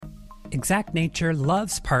Exact Nature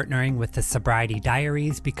loves partnering with the Sobriety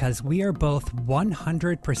Diaries because we are both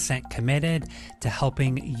 100% committed to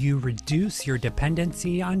helping you reduce your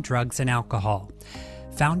dependency on drugs and alcohol.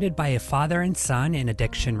 Founded by a father and son in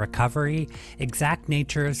addiction recovery, Exact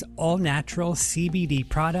Nature's all-natural CBD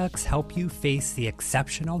products help you face the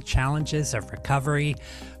exceptional challenges of recovery,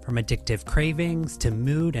 from addictive cravings to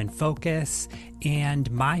mood and focus,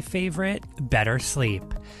 and my favorite, better sleep.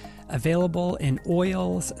 Available in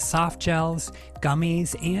oils, soft gels,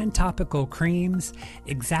 gummies, and topical creams,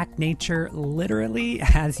 Exact Nature literally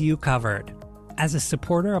has you covered. As a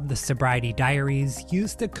supporter of the Sobriety Diaries,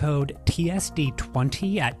 use the code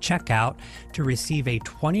TSD20 at checkout to receive a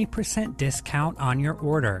 20% discount on your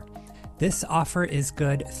order. This offer is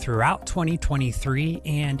good throughout 2023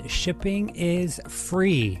 and shipping is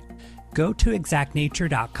free. Go to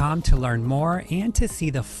exactnature.com to learn more and to see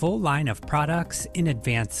the full line of products in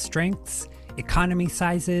advanced strengths, economy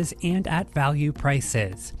sizes, and at value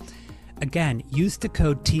prices. Again, use the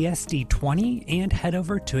code TSD20 and head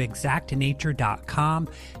over to exactnature.com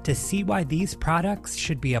to see why these products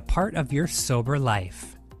should be a part of your sober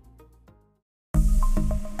life.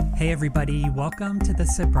 Hey everybody, welcome to the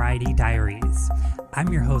Sobriety Diaries.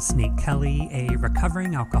 I'm your host, Nate Kelly, a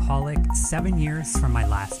recovering alcoholic, 7 years from my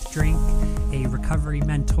last drink, a recovery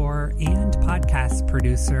mentor, and podcast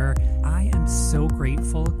producer. I am so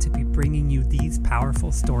grateful to be bringing you these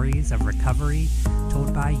powerful stories of recovery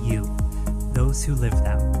told by you, those who live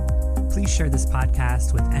them. Please share this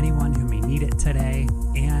podcast with anyone who may need it today.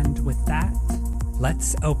 And with that,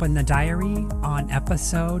 let's open the diary on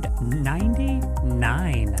episode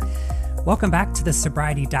 99. Welcome back to the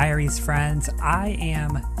Sobriety Diaries, friends. I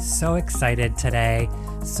am so excited today.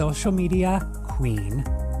 Social media queen,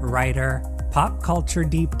 writer, pop culture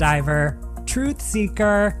deep diver, truth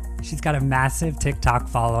seeker. She's got a massive TikTok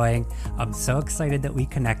following. I'm so excited that we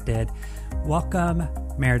connected. Welcome,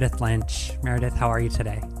 Meredith Lynch. Meredith, how are you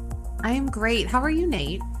today? I am great. How are you,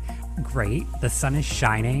 Nate? Great. The sun is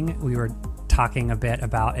shining. We were talking a bit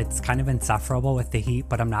about it's kind of insufferable with the heat,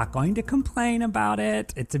 but I'm not going to complain about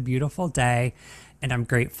it. It's a beautiful day, and I'm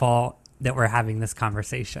grateful that we're having this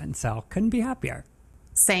conversation. So couldn't be happier.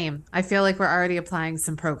 Same. I feel like we're already applying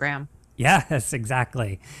some program. Yes,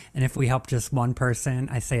 exactly. And if we help just one person,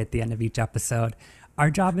 I say at the end of each episode,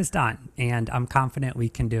 our job is done, and I'm confident we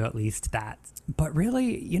can do at least that. But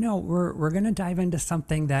really, we're going to dive into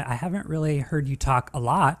something that I haven't really heard you talk a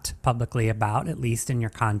lot publicly about, at least in your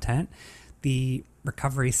content, the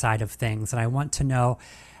recovery side of things. And I want to know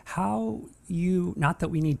how you, not that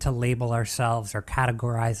we need to label ourselves or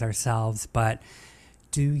categorize ourselves, but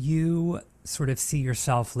do you sort of see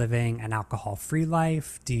yourself living an alcohol-free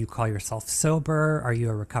life? Do you call yourself sober? Are you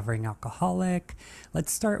a recovering alcoholic?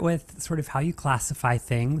 Let's start with sort of how you classify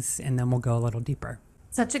things, and then we'll go a little deeper.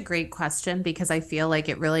 Such a great question, because I feel like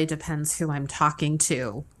it really depends who I'm talking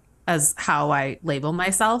to as how I label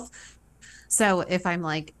myself. So if I'm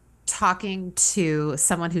talking to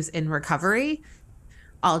someone who's in recovery,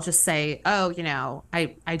 I'll just say, oh,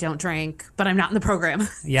 I don't drink, but I'm not in the program.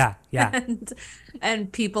 Yeah.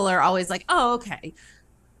 and people are always like, oh, okay.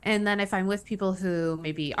 And then if I'm with people who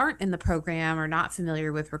maybe aren't in the program or not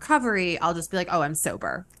familiar with recovery, I'll just be like, oh, I'm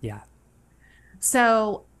sober. Yeah.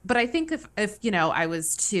 So, but I think if I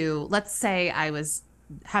was to, let's say I was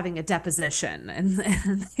having a deposition and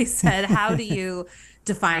they said, how do you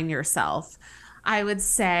define yourself? I would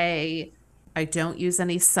say I don't use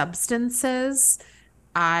any substances.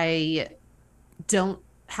 But I don't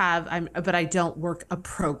work a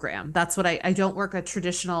program. That's what I don't work a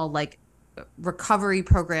traditional recovery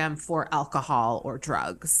program for alcohol or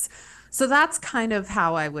drugs. So that's kind of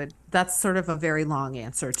how that's sort of a very long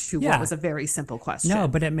answer to what was a very simple question. No,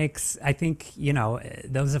 but I think,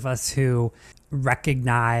 those of us who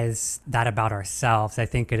recognize that about ourselves, I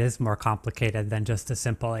think it is more complicated than just a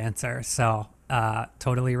simple answer. So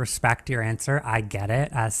totally respect your answer. I get it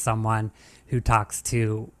as someone who talks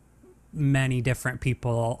to many different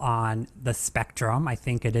people on the spectrum. I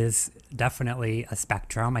think it is definitely a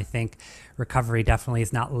spectrum. I think recovery definitely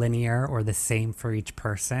is not linear or the same for each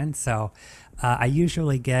person. So I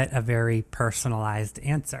usually get a very personalized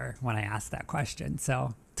answer when I ask that question.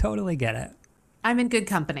 So totally get it. I'm in good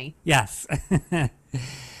company. Yes.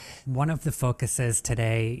 One of the focuses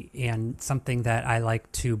today, and something that I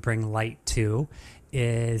like to bring light to,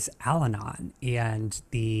 is Al-Anon and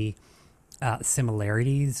the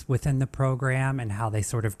similarities within the program and how they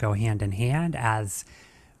sort of go hand in hand, as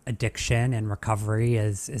addiction and recovery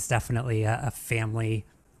is definitely a family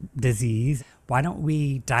disease. Why don't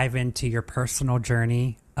we dive into your personal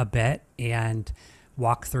journey a bit and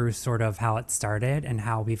walk through sort of how it started and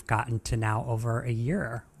how we've gotten to now over a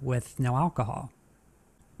year with no alcohol.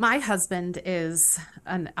 My husband is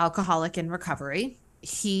an alcoholic in recovery.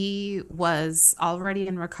 He was already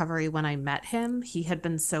in recovery when I met him. He had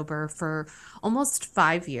been sober for almost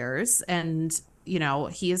 5 years. And,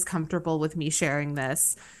 he is comfortable with me sharing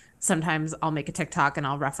this. Sometimes I'll make a TikTok and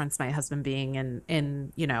I'll reference my husband being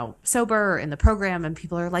sober or in the program. And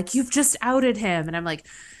people are like, you've just outed him. And I'm like,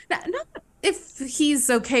 not if he's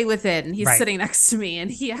okay with it and he's Right. sitting next to me and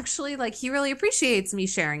he actually he really appreciates me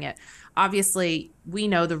sharing it. Obviously, we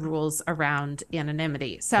know the rules around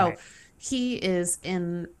anonymity. So Right. he is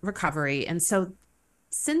in recovery. And so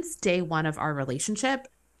since day one of our relationship,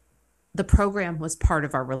 the program was part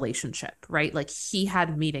of our relationship, right? Like he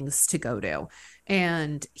had meetings to go to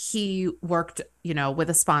and he worked, with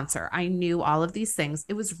a sponsor. I knew all of these things.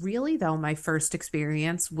 It was really though my first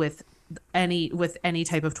experience with any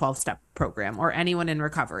type of 12-step program or anyone in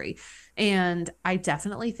recovery. And I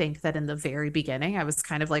definitely think that in the very beginning, I was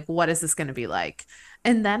kind of like, what is this going to be like?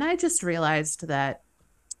 And then I just realized that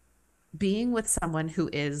being with someone who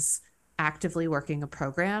is actively working a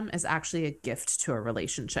program is actually a gift to a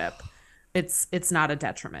relationship. It's not a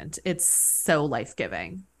detriment. It's so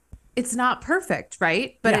life-giving. It's not perfect,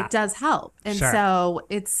 right? But Yeah. it does help. And Sure. so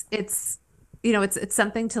it's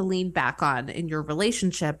something to lean back on in your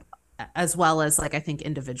relationship as well as I think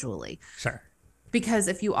individually. Sure. Because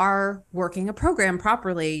if you are working a program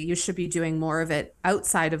properly, you should be doing more of it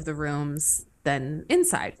outside of the rooms than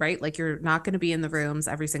inside, right? Like you're not going to be in the rooms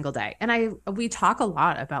every single day. And we talk a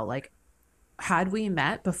lot about had we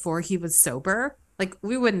met before he was sober,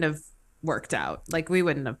 we wouldn't have worked out. We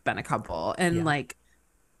wouldn't have been a couple. And Yeah.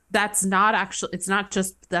 that's not actually, it's not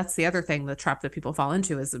just, that's the other thing, the trap that people fall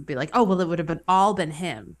into is it'd be like, oh, well, it would have been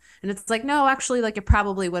him. And it's like, no, actually, it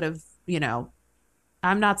probably would have,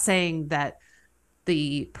 I'm not saying that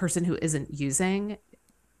the person who isn't using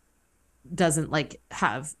doesn't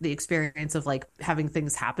have the experience of having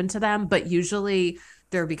things happen to them, but usually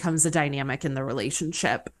there becomes a dynamic in the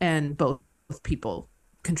relationship and both people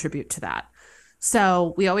contribute to that.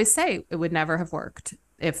 So we always say it would never have worked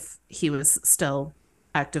if he was still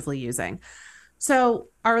actively using. So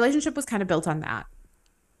our relationship was kind of built on that.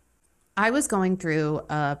 I was going through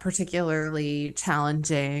a particularly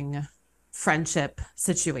challenging friendship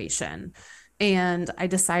situation. And I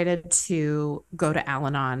decided to go to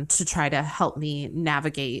Al-Anon to try to help me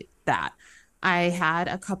navigate that. I had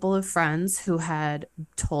a couple of friends who had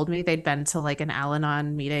told me they'd been to an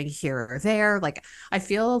Al-Anon meeting here or there. I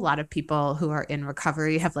feel a lot of people who are in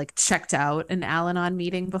recovery have checked out an Al-Anon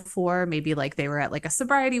meeting before. Maybe they were at a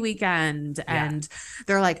sobriety weekend and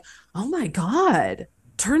they're like, oh my God,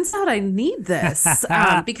 turns out I need this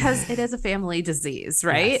because it is a family disease,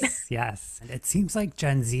 right? Yes, yes. It seems like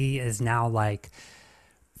Gen Z is now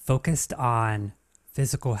focused on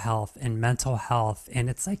physical health and mental health, and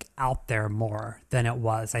it's out there more than it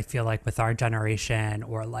was. I feel with our generation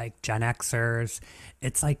or Gen Xers,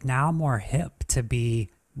 it's now more hip to be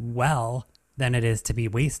well than it is to be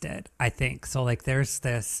wasted, I think. So there's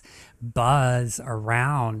this buzz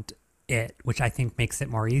around it, which I think makes it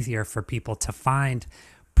more easier for people to find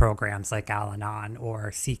programs like Al-Anon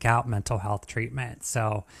or seek out mental health treatment.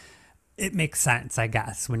 So it makes sense, I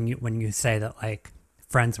guess, when you say that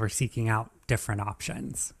friends were seeking out different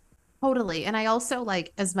options. Totally. And I also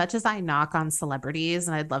as much as I knock on celebrities,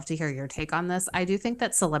 and I'd love to hear your take on this, I do think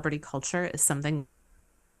that celebrity culture is something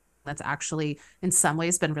that's actually in some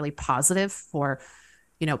ways been really positive for,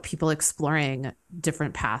 people exploring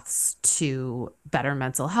different paths to better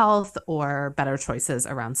mental health or better choices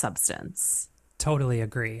around substance. Totally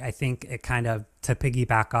agree. I think it kind of, to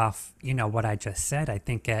piggyback off, what I just said, I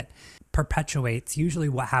think it perpetuates usually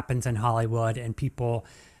what happens in Hollywood, and people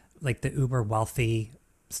the uber wealthy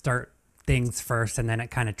start things first and then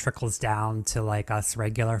it kind of trickles down to us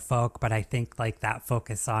regular folk. But I think that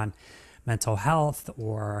focus on mental health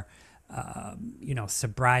or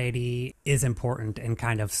sobriety is important and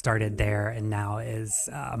kind of started there and now is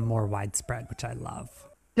more widespread, which I love.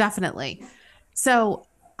 Definitely. So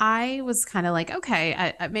I was kind of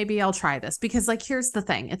okay, maybe I'll try this because here's the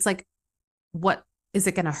thing. It's what is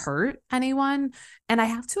it going to hurt anyone? And I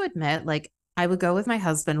have to admit, I would go with my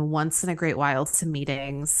husband once in a great while to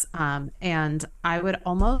meetings, and I would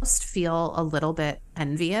almost feel a little bit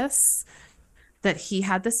envious that he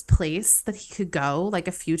had this place that he could go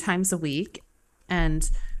a few times a week and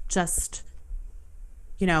just,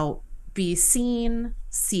 be seen,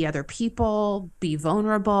 see other people, be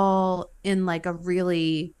vulnerable in a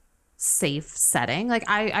really safe setting.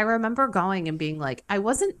 I remember going and being I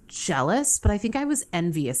wasn't jealous, but I think I was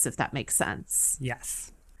envious, if that makes sense.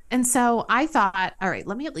 Yes. And so I thought, all right,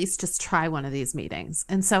 let me at least just try one of these meetings.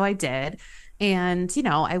 And so I did. And,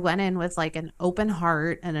 I went in with like an open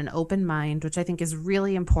heart and an open mind, which I think is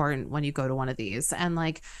really important when you go to one of these. And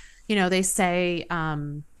like, they say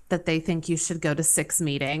that they think you should go to 6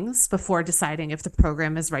 meetings before deciding if the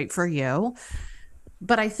program is right for you.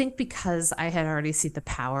 But I think because I had already seen the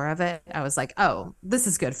power of it, I was like, oh, this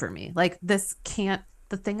is good for me. Like, the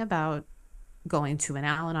thing about going to an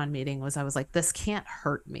Al-Anon meeting was I was like, this can't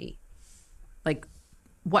hurt me. Like,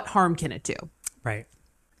 what harm can it do? Right.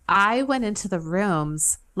 I went into the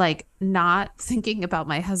rooms like not thinking about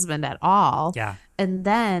my husband at all. Yeah. And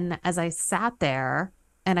then as I sat there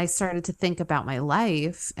and I started to think about my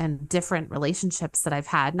life and different relationships that I've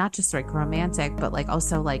had, not just like romantic, but like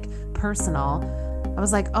also like personal, I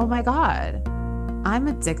was like, oh my God, I'm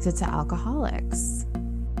addicted to alcoholics.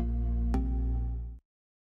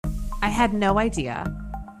 I had no idea.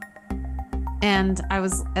 And I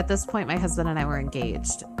was, at this point, my husband and I were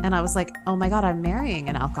engaged. And I was like, oh my God, I'm marrying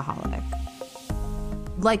an alcoholic.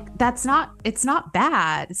 Like, it's not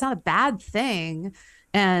bad. It's not a bad thing.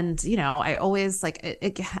 And, I always like,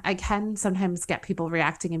 I can sometimes get people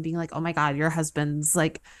reacting and being like, oh my God, your husband's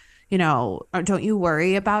like, don't you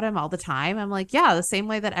worry about him all the time? I'm like, yeah, the same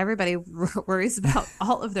way that everybody worries about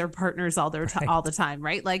all of their partners all the time,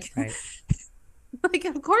 right? Like, right. like,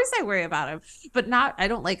 of course I worry about him, but I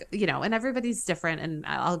don't like, and everybody's different and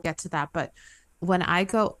I'll get to that. But when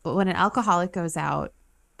an alcoholic goes out,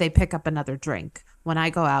 they pick up another drink. When I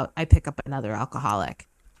go out, I pick up another alcoholic.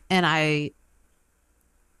 And I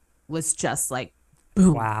was just like,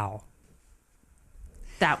 boom. Wow.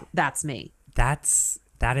 That's me.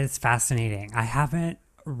 That is fascinating. I haven't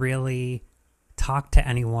really talked to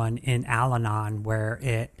anyone in Al-Anon where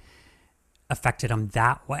it affected them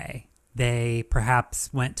that way. They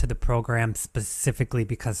perhaps went to the program specifically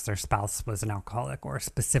because their spouse was an alcoholic or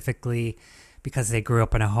specifically because they grew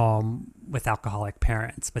up in a home with alcoholic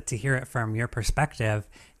parents. But to hear it from your perspective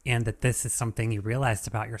and that this is something you realized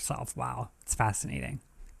about yourself, wow, it's fascinating.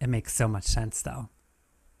 It makes so much sense, though.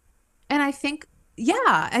 And I think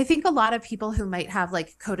a lot of people who might have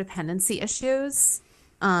like codependency issues,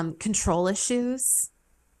 control issues,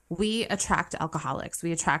 we attract alcoholics.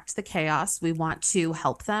 We attract the chaos. We want to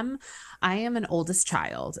help them. I am an oldest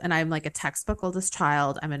child and I'm like a textbook oldest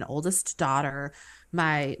child. I'm an oldest daughter.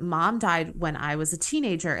 My mom died when I was a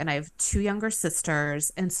teenager and I have 2 younger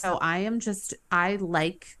sisters. And so I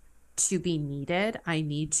like to be needed. I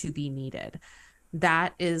need to be needed.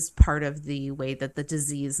 That is part of the way that the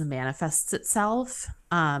disease manifests itself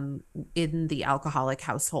in the alcoholic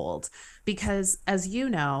household. Because as you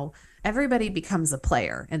know, everybody becomes a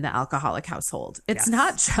player in the alcoholic household. It's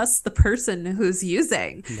not just the person who's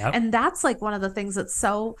using. Yep. And that's like one of the things that's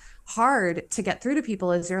so hard to get through to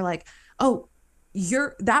people is you're like, oh,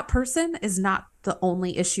 that person is not the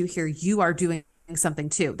only issue here. You are doing something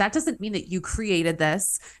too. That doesn't mean that you created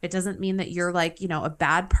this. It doesn't mean that you're like, a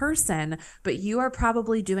bad person, but you are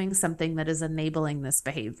probably doing something that is enabling this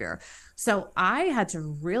behavior. So I had to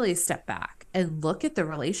really step back and look at the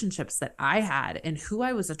relationships that I had and who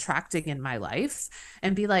I was attracting in my life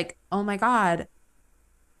and be like, oh my God,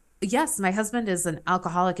 yes, my husband is an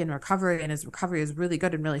alcoholic in recovery and his recovery is really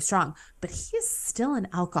good and really strong, but he is still an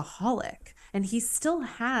alcoholic and he still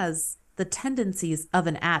has the tendencies of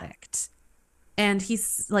an addict. And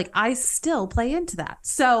he's like, I still play into that.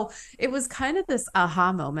 So it was kind of this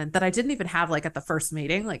aha moment that I didn't even have like at the first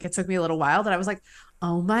meeting. Like it took me a little while that I was like,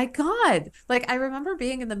 oh my God. Like I remember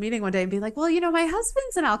being in the meeting one day and being like, well, my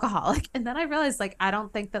husband's an alcoholic. And then I realized like, I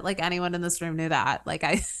don't think that like anyone in this room knew that. Like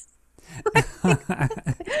like,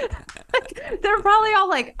 they're probably all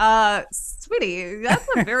like, sweetie, that's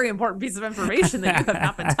a very important piece of information that you have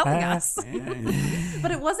not been telling us.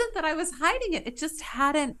 But it wasn't that I was hiding it.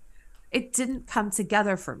 It didn't come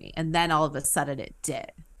together for me. And then all of a sudden it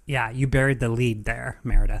did. Yeah, you buried the lead there,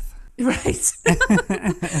 Meredith. Right.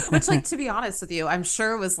 Which, like, to be honest with you, I'm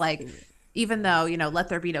sure was like, even though, let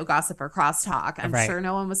there be no gossip or crosstalk, I'm sure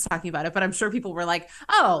no one was talking about it, but I'm sure people were like,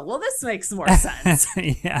 oh, well, this makes more sense.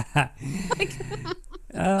 Yeah. Like,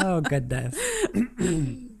 oh, goodness.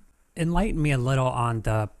 Enlighten me a little on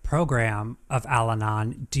the program of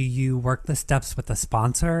Al-Anon. Do you work the steps with a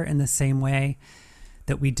sponsor in the same way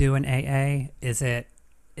that we do in AA? Is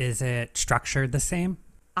it structured the same?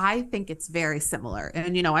 I think it's very similar.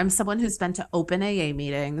 And, I'm someone who's been to open AA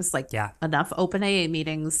meetings, enough open AA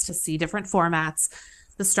meetings to see different formats.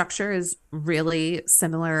 The structure is really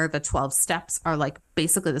similar. The 12 steps are like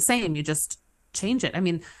basically the same. You just change it. I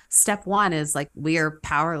mean, step 1 is like, we are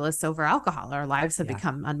powerless over alcohol. Our lives have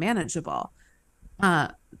become unmanageable.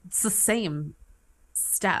 It's the same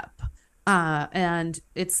step. And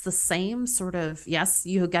it's the same sort of, yes,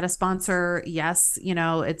 you get a sponsor. Yes,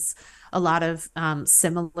 it's a lot of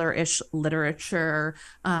similar-ish literature.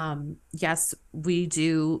 Yes, we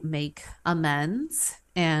do make amends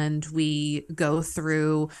and we go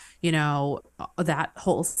through, that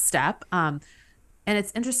whole step. And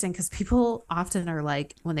it's interesting because people often are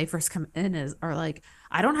like, when they first come in, are like,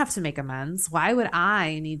 I don't have to make amends. Why would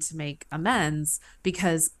I need to make amends?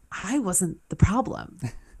 Because I wasn't the problem.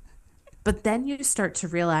 But then you start to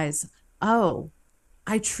realize, oh,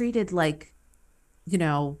 I treated like, you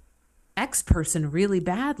know, X person really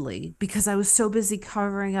badly because I was so busy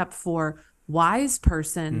covering up for Y's Mm,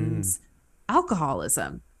 person's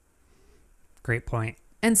alcoholism. great point.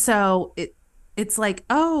 And so it's like,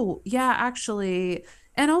 oh, yeah, actually,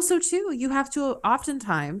 and also too, you have to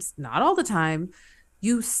oftentimes, not all the time,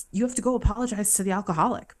 you have to go apologize to the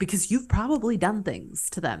alcoholic because you've probably done things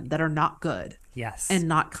to them that are not good Yes. and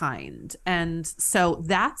not kind. And so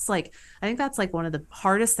that's like, I think that's like one of the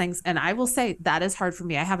hardest things. And I will say that is hard for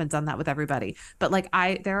me. I haven't done that with everybody, but like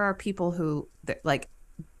there are people who like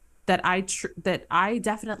that I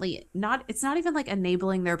definitely not, it's not even like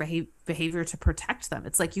enabling their behavior to protect them.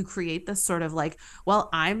 It's like you create this sort of like, well,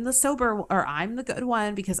 I'm the sober or I'm the good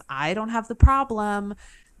one because I don't have the problem.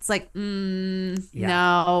 It's like, Yeah.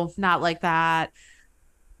 no, not like that.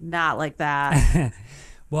 Not like that.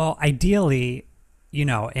 Well, ideally,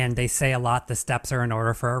 and they say a lot the steps are in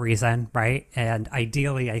order for a reason, right? And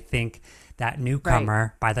ideally, I think that Right.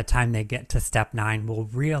 newcomer, by the time they get to step 9, will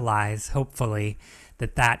realize, hopefully,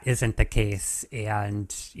 that that isn't the case.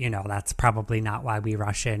 And, that's probably not why we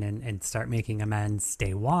rush in and start making amends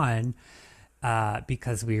day one,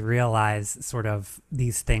 because we realize sort of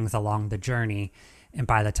these things along the journey. And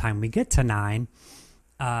by the time we get to 9,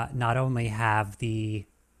 not only have the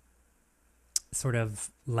sort of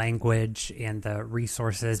language and the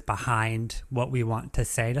resources behind what we want to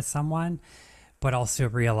say to someone, but also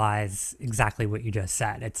realize exactly what you just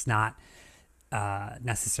said. It's not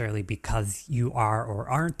necessarily because you are or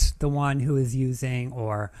aren't the one who is using,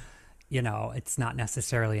 or, it's not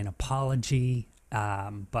necessarily an apology,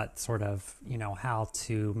 but sort of, how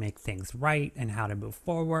to make things right and how to move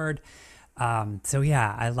forward. So,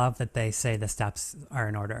 yeah, I love that they say the steps are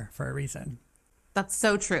in order for a reason. That's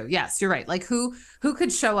so true. Yes, you're right. Like who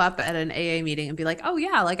could show up at an AA meeting and be like, "Oh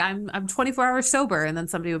yeah, like I'm 24 hours sober," and then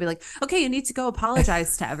somebody would be like, "Okay, you need to go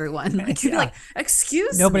apologize to everyone." Like you'd be Yeah. like,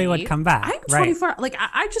 "Excuse Nobody would me, come back. I'm Right. 24." Like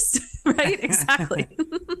I just right, exactly.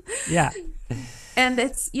 Yeah. And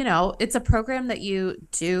it's, it's a program that you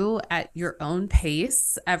do at your own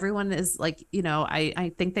pace. Everyone is like,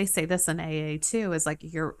 I think they say this in AA too, is like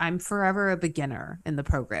I'm forever a beginner in the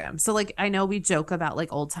program. So like I know we joke about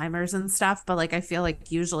like old timers and stuff, but like I feel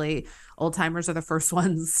like usually old timers are the first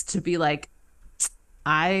ones to be like,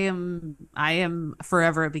 I am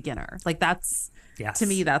forever a beginner. Like that's to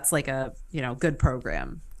me, Yes. that's like a, good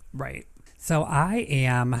program. Right. So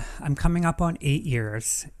I'm coming up on 8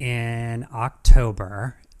 years in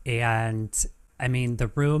October. And I mean, the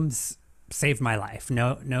rooms saved my life.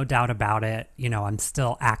 No doubt about it. I'm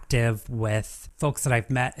still active with folks that I've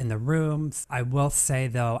met in the rooms. I will say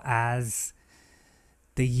though, as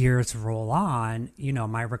the years roll on,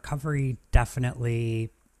 my recovery definitely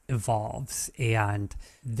evolves. And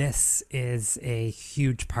this is a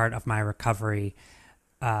huge part of my recovery.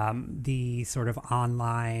 The sort of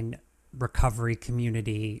online recovery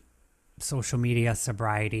community, social media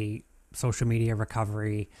sobriety, social media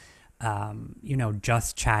recovery,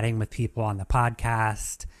 just chatting with people on the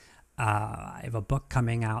podcast. I have a book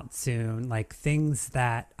coming out soon, like things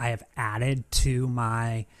that I have added to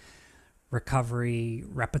my recovery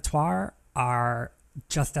repertoire are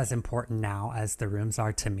just as important now as the rooms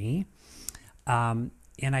are to me. And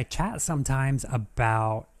I chat sometimes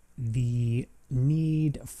about the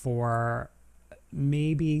need for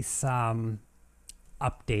maybe some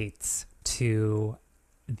updates to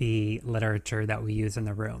the literature that we use in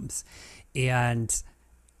the rooms. And,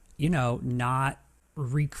 not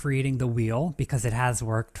recreating the wheel because it has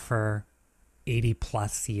worked for 80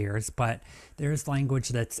 plus years, but there's language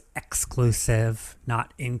that's exclusive,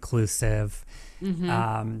 not inclusive,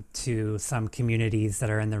 Mm-hmm. to some communities that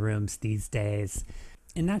are in the rooms these days.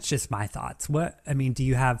 And that's just my thoughts. Do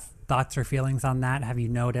you have thoughts or feelings on that? Have you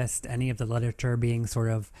noticed any of the literature being sort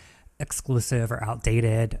of exclusive or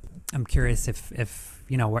outdated? I'm curious if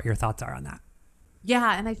what your thoughts are on that.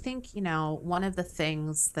 Yeah. And I think, one of the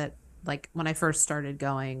things that like when I first started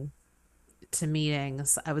going to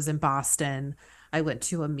meetings. I was in Boston. I went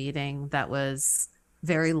to a meeting that was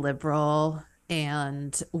very liberal,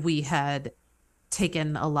 and we had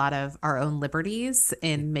taken a lot of our own liberties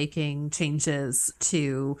in making changes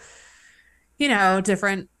to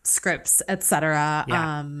different scripts, etc.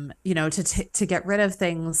 Yeah. To get rid of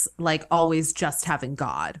things like always just having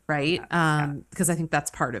God, right? Yeah. Yeah. Because I think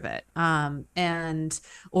that's part of it. And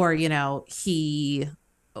or he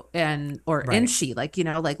and Right. she, like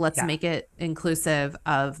let's Yeah. make it inclusive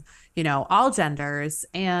of all genders.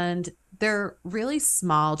 And they're really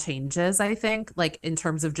small changes, I think, like in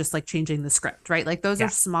terms of just like changing the script, right? Like those are Yeah.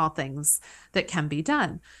 small things that can be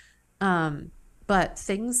done. Um, but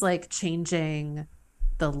things like changing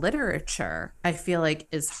the literature, I feel like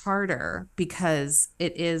is harder because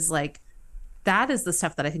it is like that is the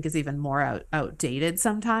stuff that I think is even more outdated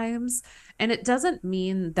sometimes. And it doesn't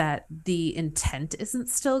mean that the intent isn't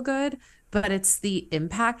still good, but it's the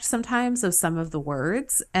impact sometimes of some of the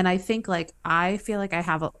words. And I think like I feel like I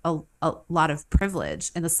have a lot of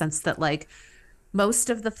privilege in the sense that like most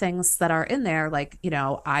of the things that are in there, like,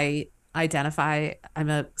 I identify, I'm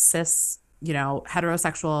a cis,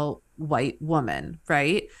 heterosexual white woman,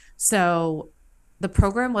 right? So the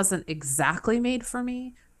program wasn't exactly made for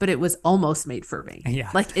me, but it was almost made for me. Yeah.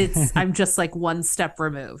 Like I'm just like one step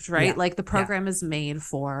removed, right? Yeah. Like the Yeah. program is made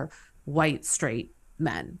for white, straight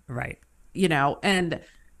men, Right. and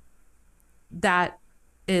that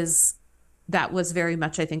is that was very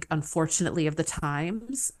much, I think, unfortunately, of the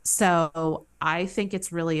times. So I think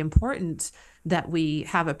it's really important that we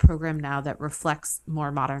have a program now that reflects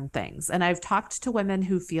more modern things. And I've talked to women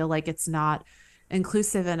who feel like it's not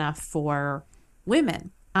inclusive enough for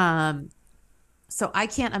women. So I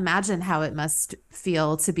can't imagine how it must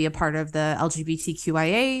feel to be a part of the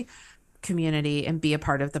LGBTQIA community and be a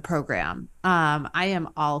part of the program. I am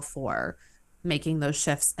all for making those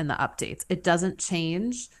shifts and the updates. It doesn't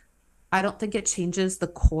change. I don't think it changes the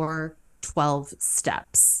core 12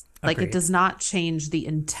 steps. Like it Agreed. does not change the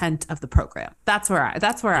intent of the program. That's where I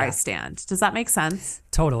Yeah. stand. Does that make sense?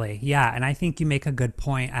 Totally. Yeah. And I think you make a good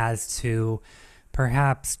point as to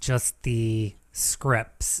perhaps just the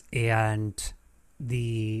scripts and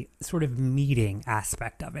the sort of meeting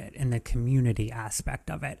aspect of it and the community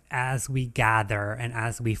aspect of it as we gather and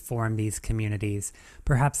as we form these communities.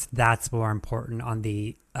 Perhaps that's more important on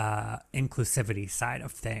the inclusivity side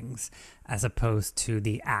of things as opposed to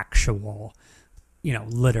the actual,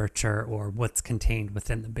 literature or what's contained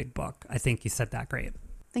within the big book. I think you said that great.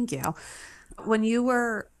 Thank you. When you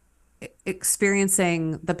were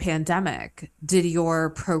experiencing the pandemic, did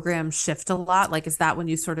your program shift a lot? Like, is that when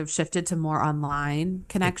you sort of shifted to more online It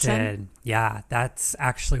connection? did. Yeah. That's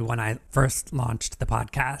actually when I first launched the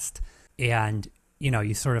podcast. And,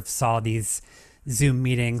 you sort of saw these Zoom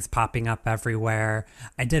meetings popping up everywhere.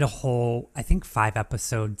 I did a whole, I think, 5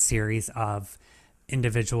 episode series of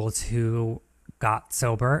individuals who got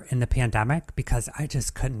sober in the pandemic because I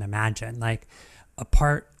just couldn't imagine. Like, a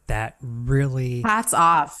part that really Hats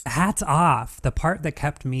off. hats off. The part that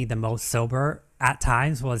kept me the most sober at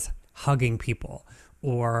times was hugging people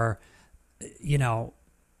or, you know,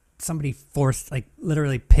 somebody forced, like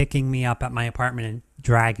literally picking me up at my apartment and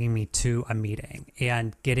dragging me to a meeting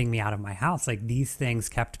and getting me out of my house. Like these things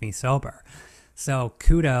kept me sober. So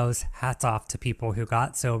kudos, hats off to people who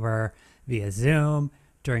got sober via Zoom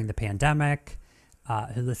during the pandemic,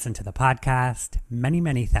 who listened to the podcast. Many,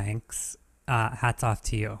 many thanks. Hats off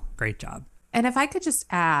to you. Great job. And if I could just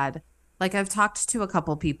add, like I've talked to a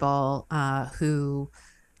couple people who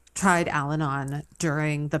tried Al-Anon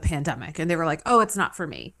during the pandemic and they were like, oh, it's not for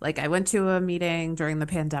me. Like I went to a meeting during the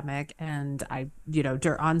pandemic and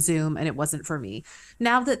on Zoom and it wasn't for me.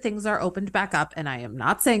 Now that things are opened back up, and I am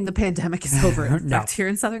not saying the pandemic is over. In No, fact, here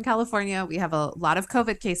in Southern California, we have a lot of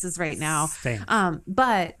COVID cases right now. same.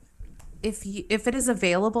 But if it is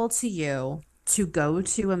available to you to go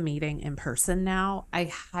to a meeting in person now, I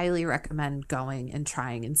highly recommend going and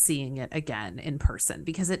trying and seeing it again in person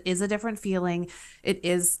because it is a different feeling. It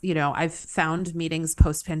is, I've found meetings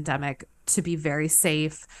post pandemic to be very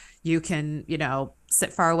safe. You can,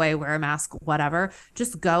 sit far away, wear a mask, whatever.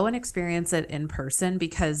 Just go and experience it in person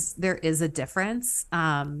because there is a difference.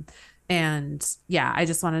 And yeah, I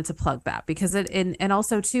just wanted to plug that because and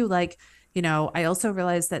also too, like, I also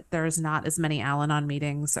realized that there's not as many Al-Anon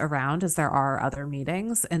meetings around as there are other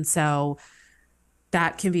meetings. And so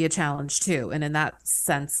that can be a challenge too. And in that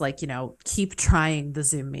sense, like, keep trying the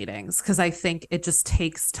Zoom meetings because I think it just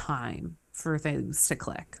takes time for things to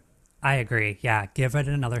click. I agree. Yeah, give it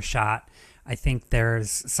another shot. I think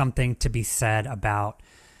there's something to be said about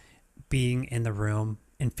being in the room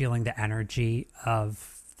and feeling the energy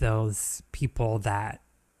of those people that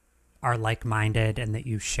are like-minded and that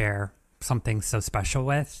you share something so special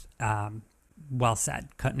with. Well said.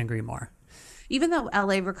 Couldn't agree more. Even though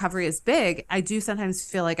LA recovery is big, I do sometimes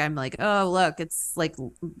feel like I'm like, oh, look, it's like a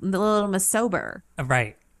little Miss Sober.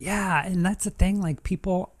 Right. Yeah, and that's the thing. Like,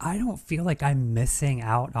 people, I don't feel like I'm missing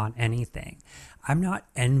out on anything. I'm not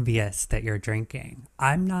envious that you're drinking.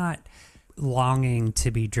 I'm not longing to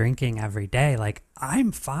be drinking every day. Like,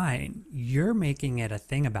 I'm fine. You're making it a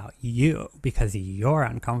thing about you because you're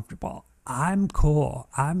uncomfortable. I'm cool.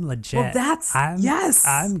 I'm Well, legit. that's I'm yes,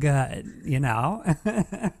 I'm good, you know?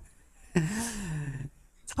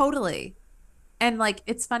 totally. And like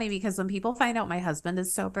it's funny because when people find out my husband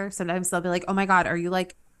is sober, sometimes they'll be like, "Oh my God, are you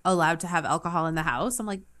like allowed to have alcohol in the house?" I'm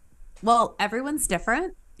like, "Well, everyone's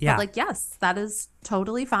different, but Yeah. like yes, that is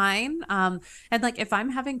totally fine." And like if I'm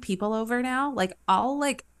having people over now, like I'll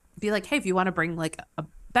like be like, "Hey, if you want to bring like a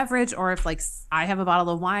beverage or if like I have a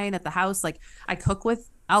bottle of wine at the house, like I cook with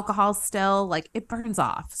alcohol still, like it burns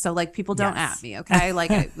off. So like people don't at Yes. me, okay?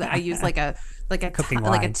 Like I use Cooking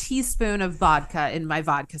like a wine. teaspoon of vodka in my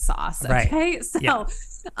vodka sauce, Right. okay? Yeah.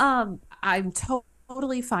 So I'm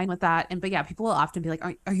totally fine with that. And but yeah, people will often be like,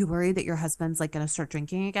 are you worried that your husband's like going to start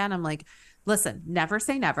drinking again? I'm like, listen, never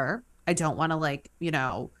say never. I don't want to like,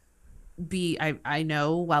 be I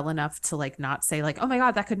know well enough to like not say like, oh my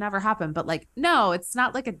God, that could never happen. But like, no, it's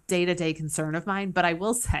not like a day-to-day concern of mine. But I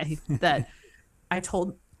will say that I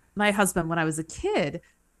told my husband when I was a kid,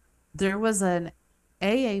 there was an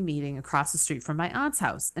AA meeting across the street from my aunt's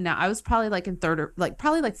house. And now I was probably like in third or like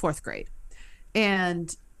probably like fourth grade.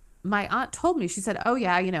 And my aunt told me, she said, "Oh,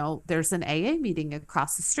 yeah, there's an AA meeting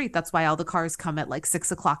across the street. That's why all the cars come at like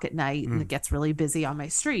 6 o'clock at night and it Mm. gets really busy on my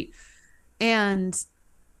street." And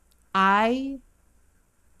I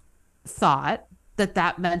thought that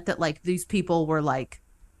that meant that like these people were like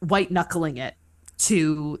white knuckling it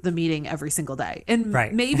to the meeting every single day. And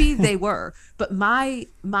Right. maybe they were, but my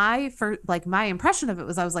impression of it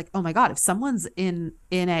was I was like, "Oh my God, if someone's in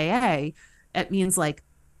AA, it means like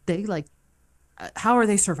they like how are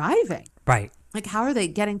they surviving? Right. Like, how are they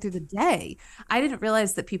getting through the day?" I didn't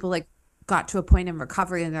realize that people like got to a point in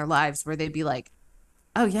recovery in their lives where they'd be like,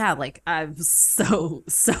 "Oh yeah, like I'm so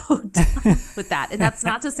done with that." And that's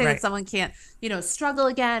not to say that Right. someone can't, struggle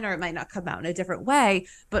again or it might not come out in a different way.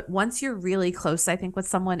 But once you're really close, I think with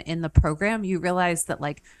someone in the program, you realize that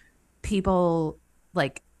like people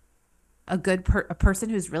like a person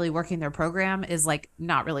who's really working their program is like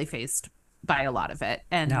not really faced by a lot of it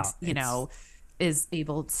and No, it's is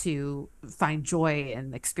able to find joy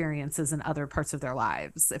and experiences in other parts of their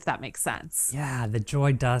lives, if that makes sense. yeah, the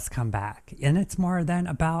joy does come back. And it's more than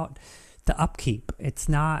about the upkeep. It's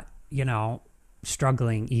not,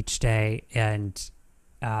 struggling each day and,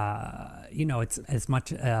 it's as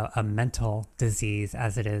much a mental disease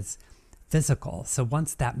as it is physical. So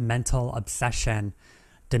once that mental obsession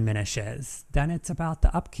diminishes, then it's about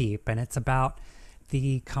the upkeep and it's about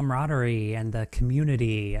the camaraderie and the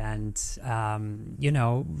community and,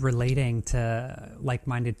 relating to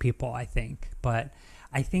like-minded people, I think. But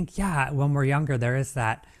I think, yeah, when we're younger, there is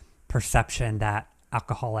that perception that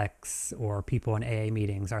alcoholics or people in AA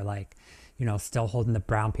meetings are like, still holding the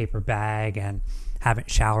brown paper bag and haven't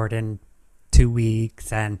showered in 2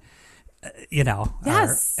 weeks and, are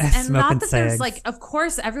Yes. And smoking not that there's cigs. like, of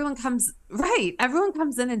course, everyone comes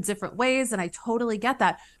in different ways. And I totally get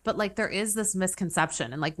that. But like, there is this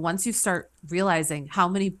misconception. And like, once you start realizing how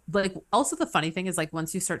many, like, also the funny thing is like,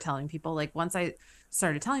 once you start telling people, like, once I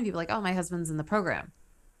started telling people, like, oh, my husband's in the program,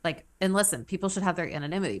 like, and listen, people should have their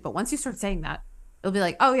anonymity. But once you start saying that, it'll be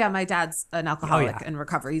like, oh, yeah, my dad's an Oh, alcoholic yeah. in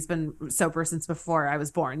recovery. He's been sober since before I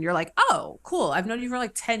was born. You're like, oh, cool. I've known you for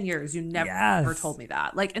like 10 years. You never Yes. told me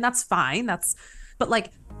that. Like, and that's fine. But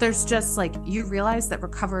like, there's just like, you realize that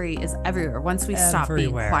recovery is everywhere. Once we stop being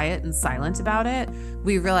Everywhere. quiet and silent about it,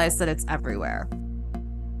 we realize that it's everywhere.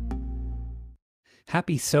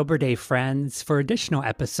 Happy Sober Day, friends. For additional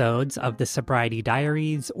episodes of the Sobriety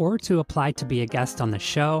Diaries or to apply to be a guest on the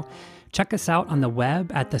show, check us out on the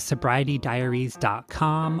web at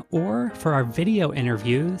thesobrietydiaries.com, or for our video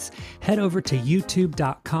interviews, head over to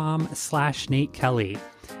youtube.com/Nate Kelly.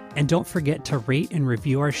 And don't forget to rate and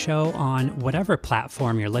review our show on whatever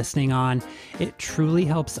platform you're listening on. It truly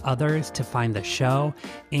helps others to find the show,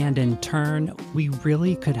 and in turn, we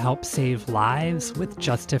really could help save lives with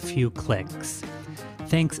just a few clicks.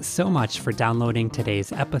 Thanks so much for downloading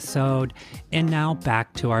today's episode, and now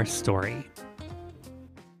back to our story.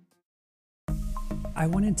 I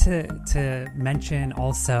wanted to mention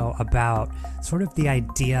also about sort of the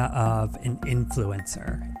idea of an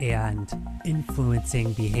influencer and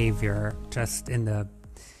influencing behavior just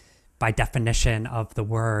by definition of the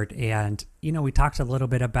word. And, we talked a little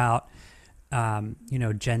bit about, Gen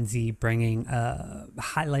Z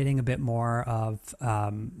highlighting a bit more of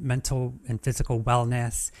mental and physical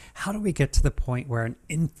wellness. How do we get to the point where an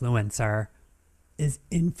influencer is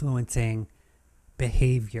influencing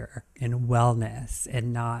behavior and wellness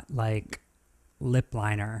and not like lip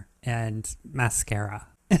liner and mascara.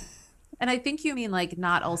 And I think you mean like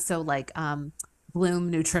not also like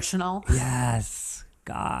Bloom Nutritional. Yes.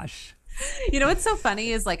 Gosh. You know what's so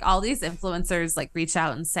funny is like all these influencers like reach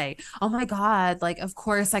out and say, "Oh my God, like of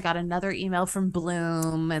course I got another email from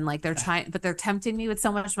Bloom and like they're trying, but they're tempting me with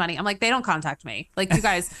so much money." I'm like, they don't contact me. Like you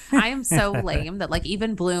guys, I am so lame that like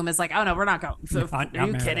even Bloom is like, "Oh no, we're not going." So, are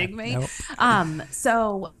you kidding me? Nope.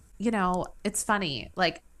 So you know, it's funny.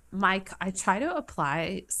 Like I try to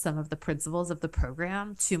apply some of the principles of the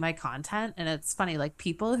program to my content, and it's funny. Like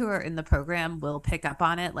people who are in the program will pick up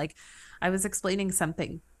on it. Like I was explaining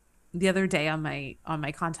something the other day on my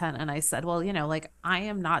content, and I said, well, you know, like I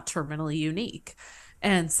am not terminally unique,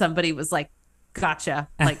 and somebody was like, gotcha,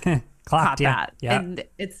 like caught that. Yeah. And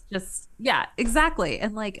it's just, yeah, exactly.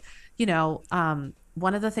 And like, you know,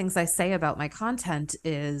 one of the things I say about my content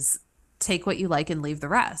is take what you like and leave the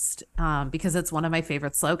rest, because it's one of my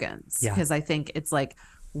favorite slogans, because I think it's like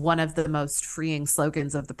one of the most freeing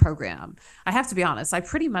slogans of the program. I have to be honest, I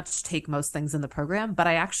pretty much take most things in the program, but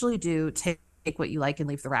I actually do take what you like and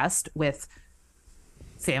leave the rest with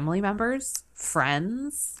family members,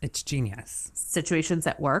 friends. It's genius. Situations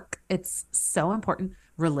at work. It's so important.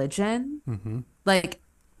 Religion. Like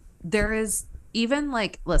there is even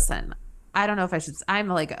like, listen, I don't know if I should, I'm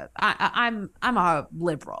like, I'm a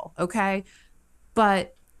liberal. Okay.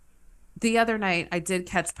 But the other night I did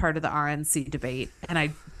catch part of the RNC debate,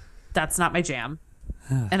 and that's not my jam.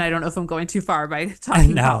 And I don't know if I'm going too far by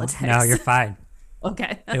talking politics. No, you're fine.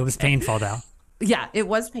 Okay. It was painful though. Yeah, it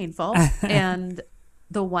was painful. And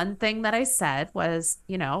the one thing that I said was,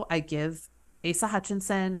 you know, I give Asa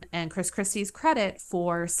Hutchinson and Chris Christie's credit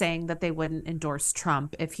for saying that they wouldn't endorse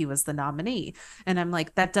Trump if he was the nominee. And I'm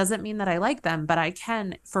like, that doesn't mean that I like them, but I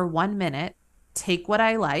can, for 1 minute, take what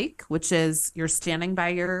I like, which is you're standing by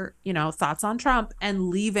your, you know, thoughts on Trump and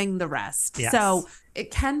leaving the rest. Yes. So it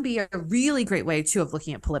can be a really great way too of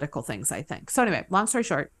looking at political things, I think. So anyway, long story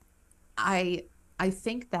short, I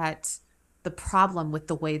think that the problem with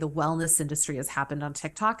the way the wellness industry has happened on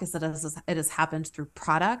TikTok is that it has happened through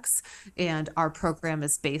products, and our program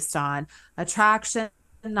is based on attraction,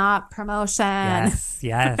 not promotion.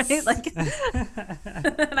 Yes. Right? Like,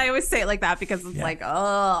 and I always say it like that because it's like,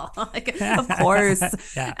 oh, like, of course.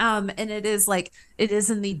 And it is like, it is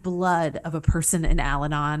in the blood of a person in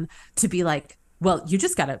Al-Anon to be like, well, you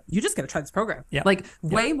just gotta try this program. Like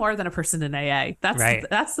way more than a person in AA.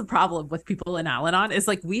 That's the problem with people in Al-Anon is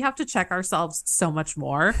like, we have to check ourselves so much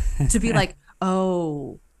more to be like,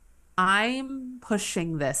 oh, I'm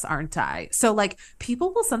pushing this, aren't I? So like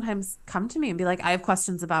people will sometimes come to me and be like, I have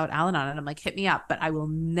questions about Al-Anon, and I'm like, hit me up, but I will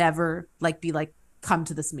never like be like, come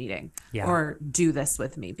to this meeting or do this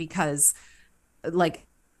with me, because like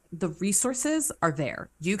the resources are there.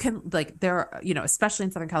 You can like, there are, you know, especially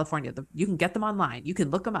in Southern California, you can get them online. You can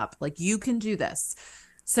look them up. Like you can do this.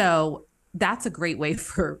 So that's a great way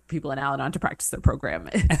for people in Al-Anon to practice their program.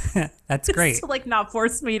 That's great. To like not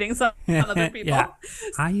force meetings on other people.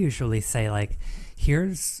 I usually say like,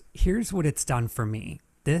 here's what it's done for me.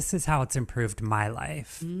 This is how it's improved my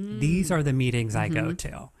life. These are the meetings I go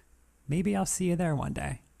to. Maybe I'll see you there one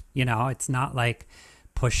day. You know, it's not like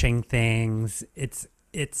pushing things. It's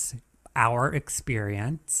our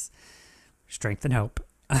experience, strength and hope.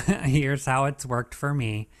 Here's how it's worked for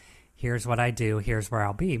me. Here's what I do. Here's where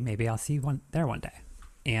I'll be. Maybe I'll see you there one day.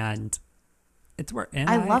 And it's work.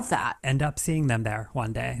 I love that. End up seeing them there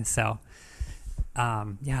one day. So,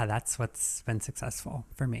 yeah, that's what's been successful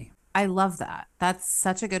for me. I love that. That's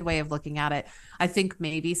such a good way of looking at it. I think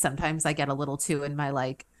maybe sometimes I get a little too in my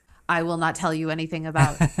like, I will not tell you anything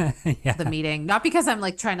about the meeting. Not because I'm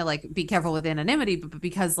like trying to like be careful with anonymity, but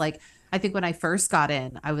because like I think when I first got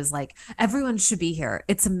in, I was like, everyone should be here.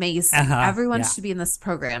 It's amazing. Everyone should be in this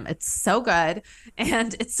program. It's so good.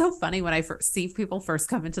 And it's so funny when I first see people first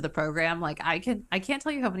come into the program. Like I can't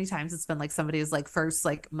tell you how many times it's been like somebody's like first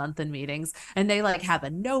like month in meetings, and they like have a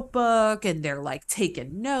notebook and they're like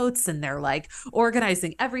taking notes and they're like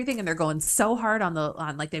organizing everything, and they're going so hard on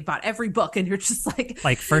like they bought every book, and you're just like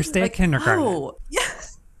first day of kindergarten. Oh, yeah.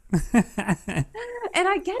 And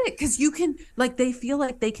I get it, because you can like, they feel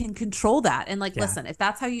like they can control that, and like listen, if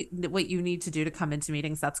that's what you need to do to come into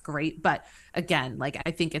meetings, that's great. But again, like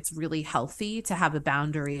I think it's really healthy to have a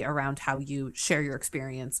boundary around how you share your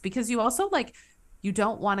experience, because you also like, you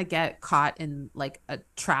don't want to get caught in like a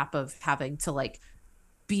trap of having to like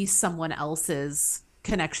be someone else's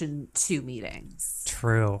connection to meetings.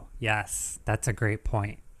 True. Yes, that's a great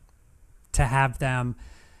point. To have them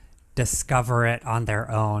discover it on their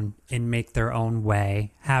own and make their own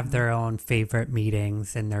way, have their own favorite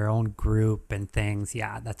meetings and their own group and things.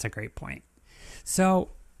 Yeah, that's a great point. So,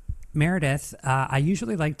 Meredith, I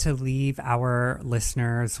usually like to leave our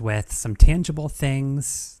listeners with some tangible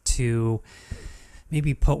things to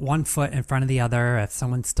maybe put one foot in front of the other if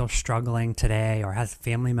someone's still struggling today or has a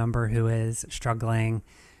family member who is struggling.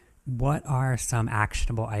 What are some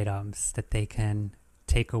actionable items that they can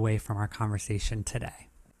take away from our conversation today?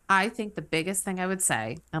 I think the biggest thing I would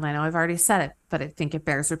say, and I know I've already said it, but I think it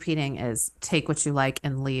bears repeating, is take what you like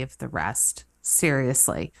and leave the rest.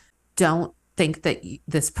 Seriously. Don't think that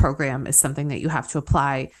this program is something that you have to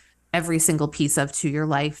apply every single piece of to your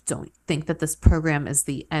life. Don't think that this program is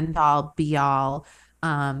the end all be all.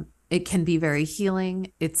 It can be very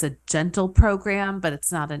healing. It's a gentle program, but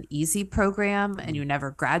it's not an easy program and you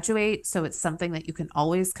never graduate. So it's something that you can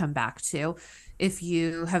always come back to. If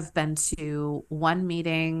you have been to one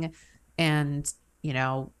meeting and,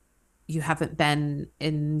 you haven't been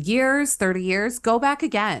in years, 30 years, go back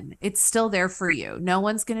again. It's still there for you. No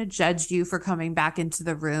one's going to judge you for coming back into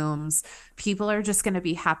the rooms. People are just going to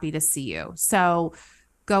be happy to see you. So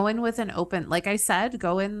go in with an open, like I said,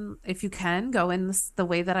 go in, if you can, go in the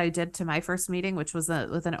way that I did to my first meeting, which was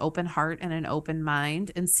with an open heart and an open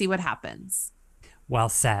mind, and see what happens. Well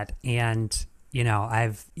said. And,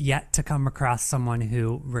 I've yet to come across someone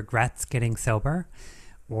who regrets getting sober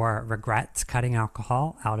or regrets cutting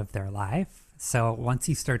alcohol out of their life. So once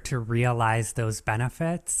you start to realize those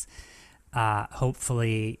benefits,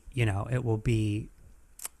 hopefully, it will be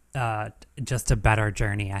just a better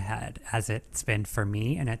journey ahead, as it's been for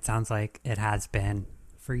me. And it sounds like it has been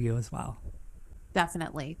for you as well.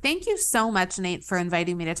 Definitely. Thank you so much, Nate, for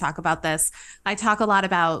inviting me to talk about this. I talk a lot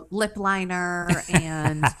about lip liner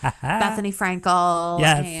and Bethany Frankel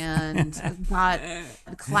and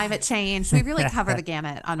climate change. We really cover the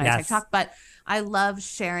gamut on my TikTok, but I love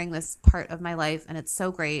sharing this part of my life and it's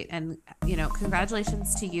so great. And,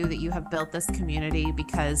 congratulations to you that you have built this community,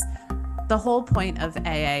 because the whole point of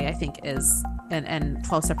AA, I think, is, and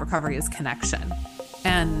 12-step recovery is connection.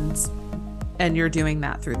 And you're doing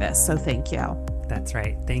that through this. So thank you. That's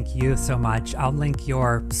right. Thank you so much. I'll link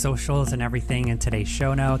your socials and everything in today's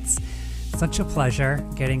show notes. Such a pleasure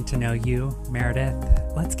getting to know you, Meredith.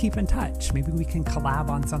 Let's keep in touch. Maybe we can collab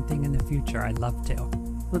on something in the future. I'd love to.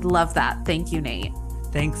 Would love that. Thank you, Nate.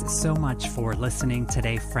 Thanks so much for listening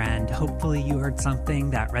today, friend. Hopefully you heard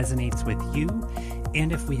something that resonates with you.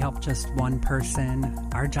 And if we help just one person,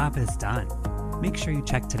 our job is done. Make sure you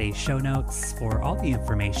check today's show notes for all the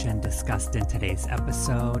information discussed in today's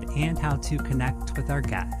episode and how to connect with our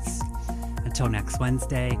guests. Until next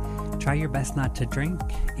Wednesday, try your best not to drink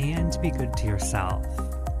and be good to yourself.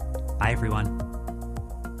 Bye, everyone.